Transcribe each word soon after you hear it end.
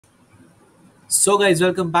So guys,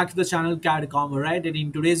 welcome back to the channel CAD.com, right? And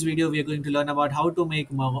in today's video, we are going to learn about how to make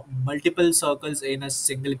multiple circles in a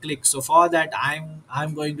single click. So for that,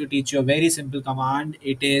 I'm going to teach you a very simple command.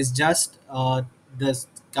 It is just the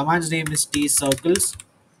command's name is TCIRCLES.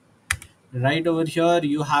 Right over here,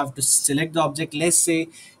 you have to select the object. Let's say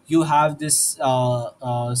you have this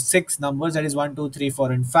six numbers, that is 1 2 3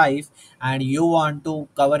 4 and 5, and you want to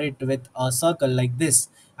cover it with a circle like this.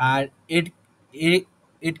 And it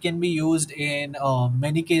it can be used in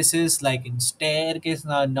many cases, like in staircase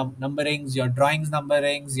numberings, your drawings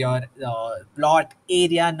numberings, your plot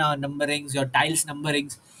area numberings, your tiles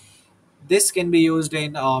numberings. This can be used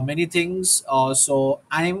in many things. So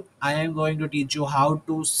I am going to teach you how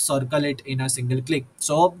to circle it in a single click.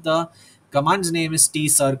 So the command's name is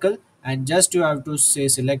TCircle, and just you have to say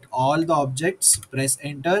select all the objects, press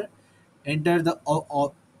enter, enter the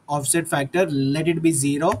offset factor, let it be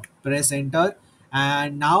 0, press enter,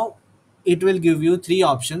 and now it will give you three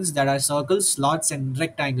options, that are circles, slots and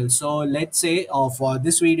rectangles. So let's say for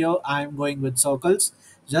this video I'm going with circles.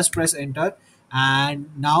 Just press enter, and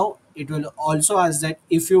now it will also ask that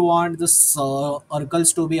if you want the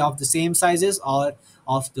circles to be of the same sizes or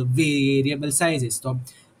of the variable sizes. So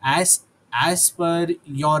as as per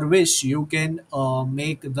your wish, you can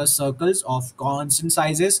make the circles of constant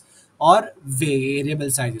sizes or variable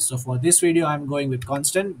sizes. So for this video I'm going with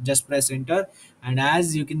constant. Just press enter, and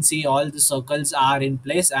as you can see, all the circles are in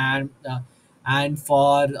place. And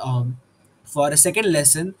for a second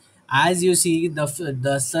lesson, as you see,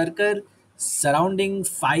 the circle surrounding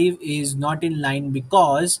 5 is not in line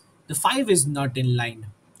because the 5 is not in line.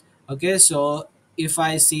 Okay, so if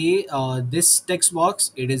I see this text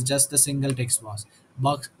box, it is just a single text box.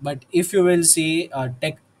 But if you will see a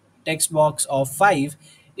text box of 5,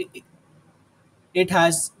 it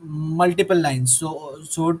has multiple lines. So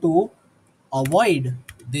to avoid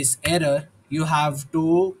this error, you have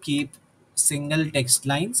to keep single text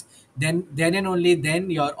lines. Then and only then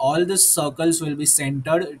your all the circles will be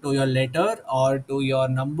centered to your letter or to your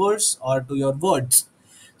numbers or to your words.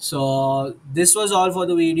 So this was all for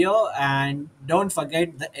the video, and don't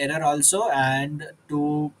forget the error also, and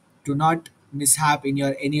to not mishap in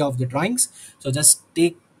your any of the drawings. So just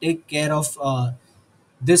take care of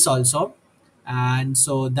this also. And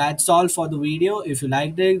so that's all for the video. If you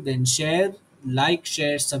liked it, then share, like,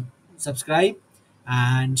 share, subscribe,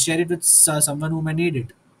 and share it with someone who may need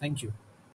it. Thank you.